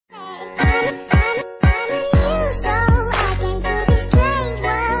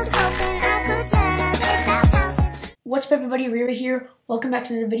what's up everybody, ReeRay here. Welcome back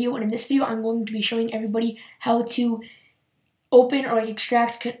to another video, and in this video I'm going to be showing everybody how to open or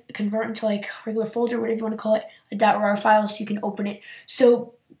extract, convert into a regular folder, whatever you want to call it, a .rar file so you can open it.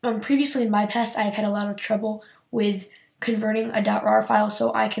 So previously in my past I've had a lot of trouble with converting a .rar file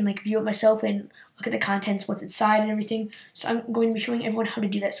so I can view it myself and look at the contents, what's inside and everything. So I'm going to be showing everyone how to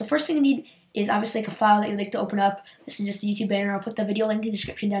do that. So first thing you need is obviously a file that you'd like to open up. This is just a YouTube banner. I'll put the video link in the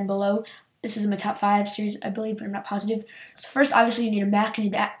description down below. This is in my top 5 series, I believe, but I'm not positive. So first, obviously, you need a Mac. You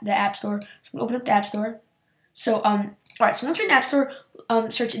need the App Store. So I'm going to open up the App Store. So, alright, so once you're in the App Store,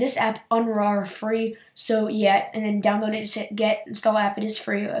 search this app, RAR, free. So, yeah, and then download it. Just hit get, install app. It is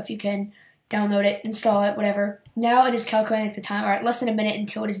free if you can download it, install it, whatever. Now it is calculating the time. Alright, less than a minute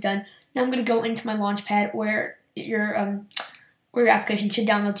until it is done. Now I'm going to go into my Launchpad where your application should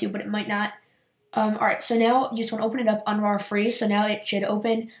download to, but it might not. Alright, so now you just want to open it up, RAR free, so now it should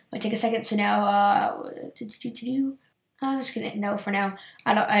open. Might take a second, so now, I'm just gonna hit no for now.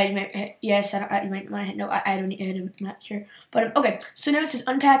 You might want to hit no, I'm not sure. But, okay, so now it says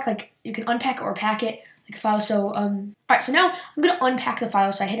unpack, you can unpack or pack it, like a file, so, alright, so now I'm gonna unpack the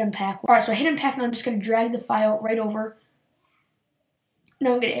file, so I hit unpack. Alright, so I hit unpack, now I'm just gonna drag the file right over.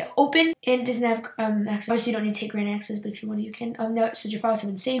 Now I'm going to hit open, and it doesn't have access. Obviously, you don't need to take grant access, but if you want to, you can. Now it says your files have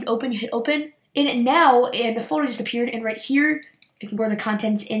been saved. Open, you hit open. And now, the folder just appeared, and right here, you can go to the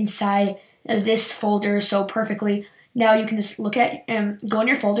contents inside this folder so perfectly. Now you can just look at, go in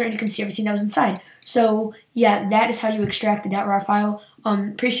your folder, and you can see everything that was inside. So, yeah, that is how you extract the .rar file.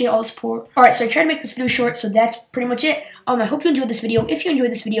 Appreciate all the support. Alright, so I tried to make this video short, so that's pretty much it. I hope you enjoyed this video. If you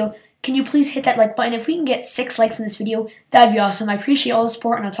enjoyed this video, can you please hit that like button? If we can get 6 likes in this video, that'd be awesome. I appreciate all the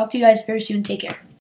support, and I'll talk to you guys very soon. Take care.